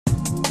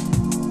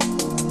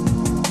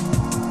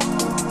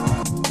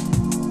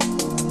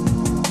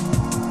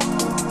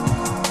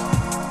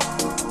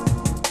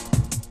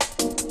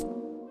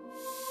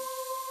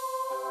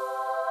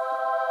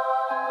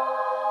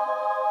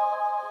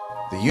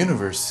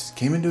universe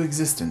came into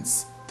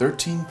existence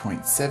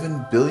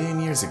 13.7 billion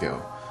years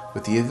ago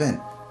with the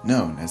event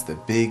known as the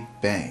Big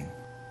Bang.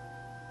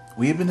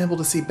 We have been able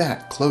to see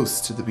back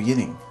close to the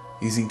beginning,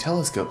 using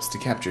telescopes to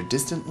capture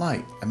distant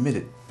light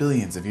emitted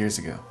billions of years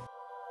ago.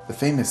 The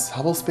famous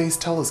Hubble Space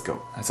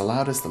Telescope has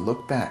allowed us to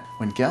look back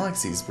when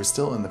galaxies were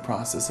still in the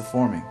process of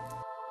forming.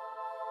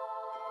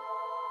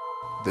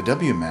 The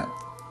WMAP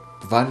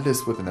provided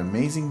us with an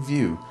amazing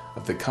view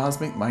of the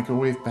cosmic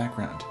microwave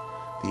background,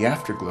 the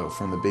afterglow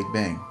from the Big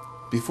Bang.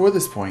 Before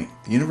this point,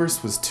 the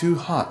universe was too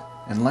hot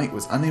and light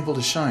was unable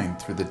to shine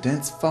through the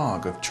dense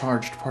fog of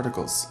charged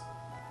particles.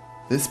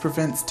 This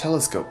prevents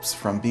telescopes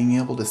from being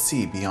able to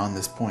see beyond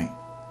this point.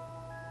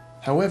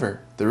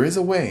 However, there is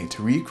a way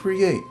to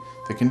recreate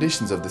the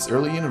conditions of this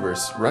early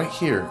universe right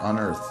here on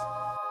Earth.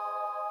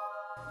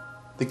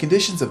 The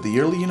conditions of the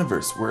early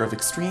universe were of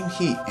extreme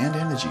heat and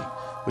energy,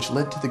 which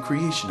led to the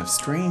creation of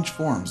strange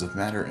forms of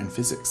matter and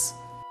physics.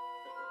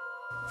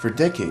 For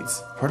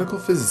decades, particle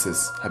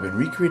physicists have been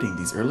recreating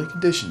these early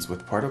conditions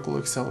with particle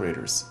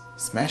accelerators,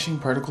 smashing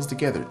particles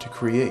together to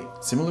create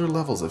similar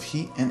levels of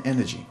heat and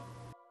energy.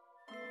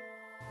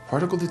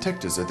 Particle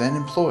detectors are then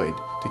employed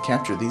to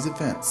capture these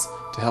events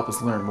to help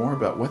us learn more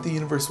about what the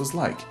universe was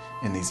like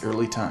in these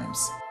early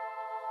times.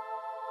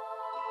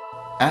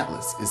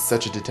 ATLAS is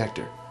such a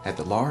detector at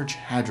the Large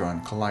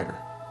Hadron Collider.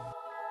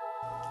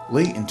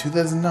 Late in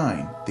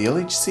 2009, the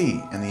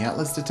LHC and the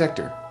ATLAS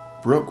detector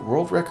broke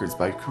world records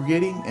by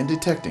creating and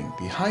detecting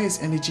the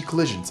highest energy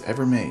collisions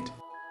ever made.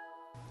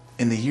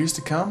 In the years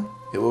to come,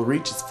 it will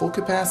reach its full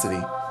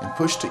capacity and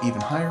push to even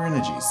higher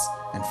energies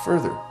and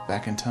further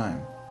back in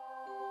time.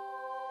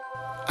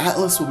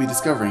 ATLAS will be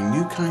discovering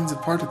new kinds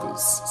of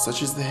particles,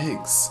 such as the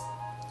Higgs,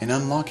 and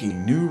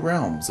unlocking new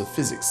realms of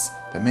physics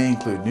that may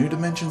include new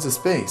dimensions of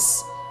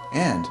space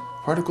and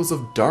particles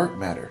of dark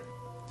matter.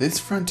 This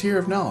frontier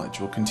of knowledge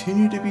will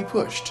continue to be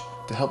pushed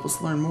to help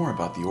us learn more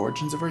about the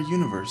origins of our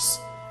universe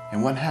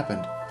and what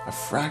happened a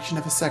fraction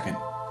of a second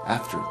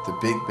after the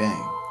Big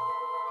Bang.